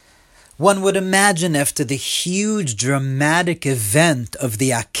One would imagine after the huge dramatic event of the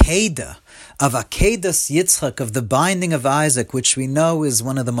Akedah, of Akedas Yitzchak, of the binding of Isaac, which we know is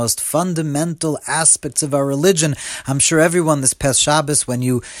one of the most fundamental aspects of our religion. I'm sure everyone this past Shabbos, when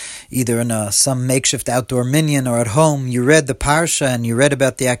you, either in some makeshift outdoor minyan or at home, you read the Parsha and you read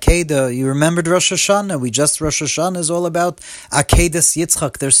about the Akedah, you remembered Rosh Hashanah. Rosh Hashanah is all about Akedas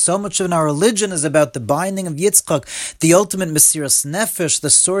Yitzchak. There's so much of our religion is about the binding of Yitzchak, the ultimate Mesiras Nefesh, the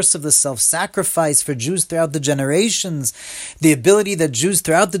source of the self-sacrifice for Jews throughout the generations, the ability that Jews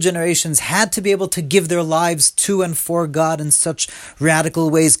throughout the generations had to be able to give their lives to and for God in such radical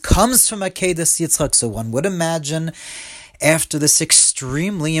ways comes from Akedas Yitzchak. So one would imagine after this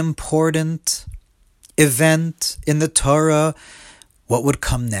extremely important event in the Torah, what would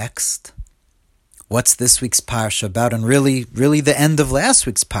come next? What's this week's Parsha about? And really the end of last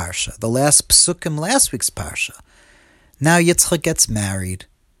week's Parsha, the last Psukim last week's Parsha. Now Yitzchak gets married.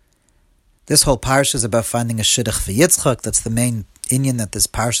 This whole Parsha is about finding a shidduch for Yitzchak. That's the main inyan that this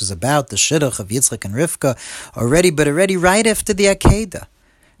Parsha is about, the shidduch of Yitzchak and Rivka, already right after the Akedah.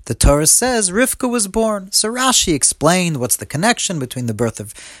 The Torah says Rivka was born. So Rashi explained what's the connection between the birth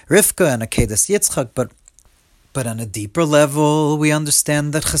of Rivka and Akedas Yitzchak, but on a deeper level, we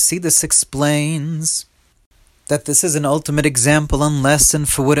understand that Chassidus explains that this is an ultimate example and lesson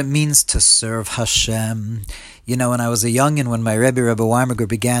for what it means to serve Hashem. You know, when I was a youngin', when my Rebbe Weimerger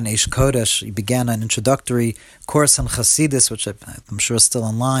began Eish Kodesh, he began an introductory course on Chassidus, which I'm sure is still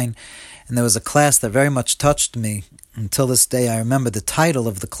online, and there was a class that very much touched me. Until this day, I remember the title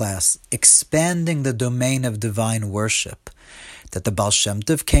of the class, Expanding the Domain of Divine Worship, that the Baal Shem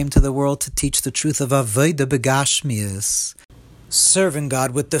Tov came to the world to teach the truth of Avodah Begashmias, serving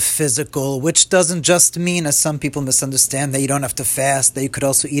God with the physical, which doesn't just mean, as some people misunderstand, that you don't have to fast, that you could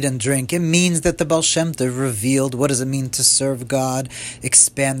also eat and drink. It means that the Baal Shem Tov revealed what does it mean to serve God,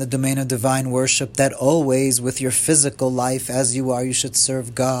 expand the domain of divine worship, that always with your physical life as you are, you should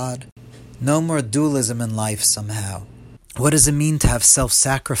serve God. No more dualism in life somehow. What does it mean to have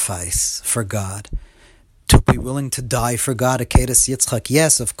self-sacrifice for God? To be willing to die for God, Akedas Yitzchak?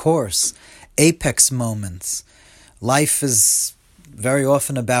 Yes, of course. Apex moments. Life is very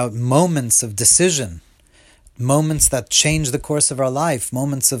often about moments of decision, moments that change the course of our life,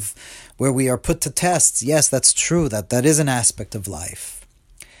 moments of where we are put to tests. Yes, that's true, that is an aspect of life.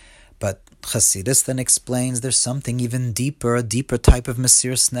 But Chassidus then explains there's something even deeper, a deeper type of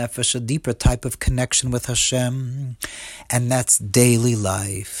Mesiras Nefesh, a deeper type of connection with Hashem, and that's daily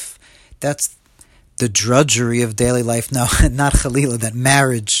life. That's the drudgery of daily life. Now, not Chalila, that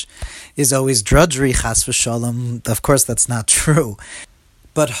marriage is always drudgery, chas v'shalom. Of course, that's not true.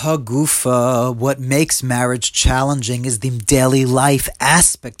 But hagufa, what makes marriage challenging is the daily life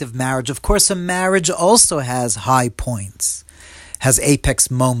aspect of marriage. Of course, a marriage also has high points, has apex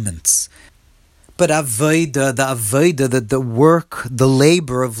moments. But avodah, the work, the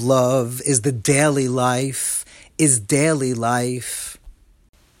labor of love is the daily life,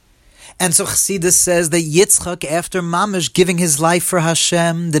 And so Chassidus says that Yitzchak, after Mamish giving his life for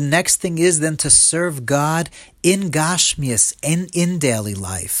Hashem, the next thing is then to serve God in Gashmias, in daily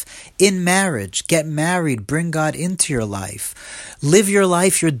life, in marriage. Get married, bring God into your life. Live your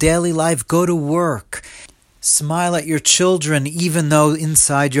life, your daily life, go to work. Smile at your children even though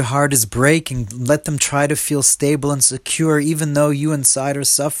inside your heart is breaking. Let them try to feel stable and secure even though you inside are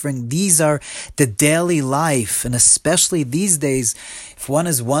suffering. These are the daily life, and especially these days, if one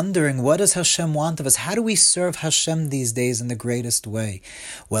is wondering, what does Hashem want of us? How do we serve Hashem these days in the greatest way?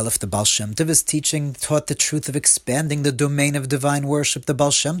 Well, if the Baal Shem Tov is taught the truth of expanding the domain of divine worship, the Baal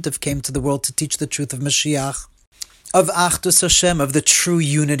Shem Tov came to the world to teach the truth of Mashiach, of Achdus Hashem, of the true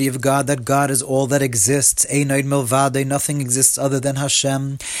unity of God, that God is all that exists. Einoid milvade, nothing exists other than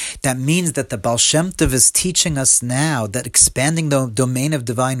Hashem. That means that the Baal Shem Tov is teaching us now that expanding the domain of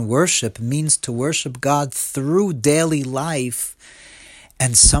divine worship means to worship God through daily life.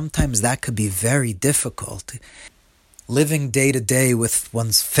 And sometimes that could be very difficult. Living day to day with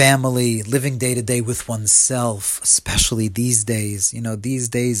one's family, living day to day with oneself, especially these days. These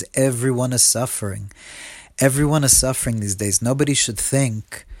days everyone is suffering. Everyone is suffering these days. Nobody should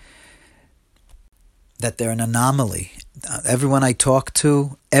think that they're an anomaly. Everyone I talk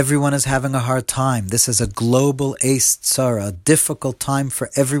to, everyone is having a hard time. This is a global Eis Tzara, a difficult time for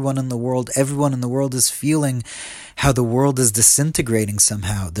everyone in the world. Everyone in the world is feeling how the world is disintegrating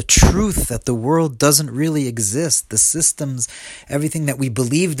somehow. The truth that the world doesn't really exist. The systems, everything that we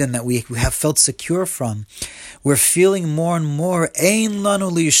believed in, that we have felt secure from. We're feeling more and more, Ein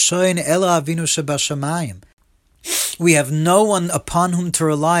lanu lishoin ela avinu shebashamayim. We have no one upon whom to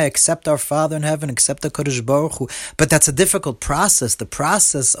rely except our Father in heaven, except the Kodesh Baruch Hu. But that's a difficult process. The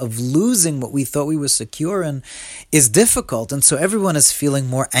process of losing what we thought we were secure in is difficult. And so everyone is feeling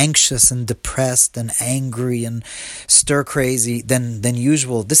more anxious and depressed and angry and stir-crazy than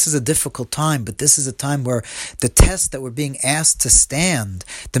usual. This is a difficult time, but this is a time where the test that we're being asked to stand,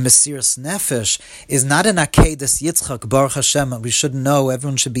 the Mesiras Nefesh, is not an Akedas Yitzchak, Baruch Hashem. We should know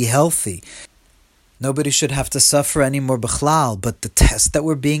everyone should be healthy. Nobody should have to suffer anymore b'chlal, but the test that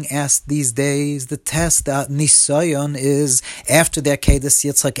we're being asked these days, the test, the nisayon, is after the Akedas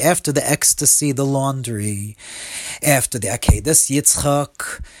Yitzchak, after the ecstasy, the laundry, after the Akedas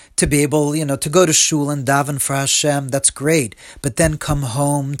Yitzchak, to be able, to go to shul and daven for Hashem, that's great, but then come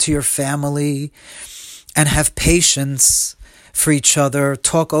home to your family and have patience for each other,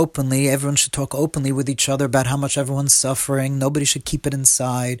 talk openly. Everyone should talk openly with each other about how much everyone's suffering. Nobody should keep it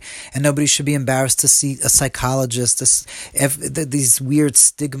inside, and nobody should be embarrassed to see a psychologist. These weird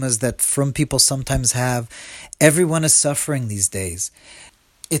stigmas that frum people sometimes have. Everyone is suffering these days.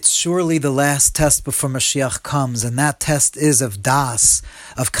 It's surely the last test before Mashiach comes, and that test is of das,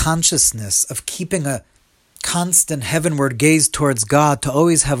 of consciousness, of keeping a constant heavenward gaze towards God, to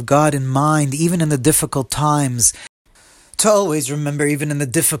always have God in mind, even in the difficult times. To always remember, even in the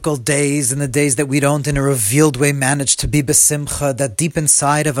difficult days, in the days that we don't in a revealed way manage to be besimcha, that deep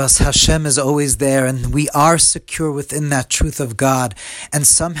inside of us, Hashem is always there, and we are secure within that truth of God. And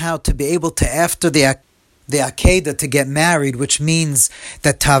somehow to be able to, after the Akedah, to get married, which means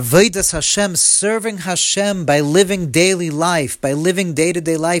that Ta'avodas Hashem, serving Hashem by living daily life, by living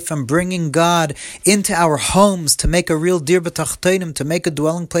day-to-day life, and bringing God into our homes to make a real dir b'tachtonim, to make a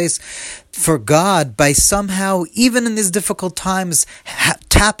dwelling place for God, by somehow, even in these difficult times,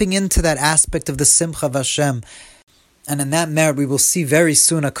 tapping into that aspect of the Simcha of Hashem. And in that merit, we will see very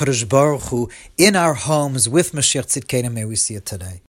soon a Kodesh Baruch Hu in our homes with Mashiach Tzidkenu. May we see it today.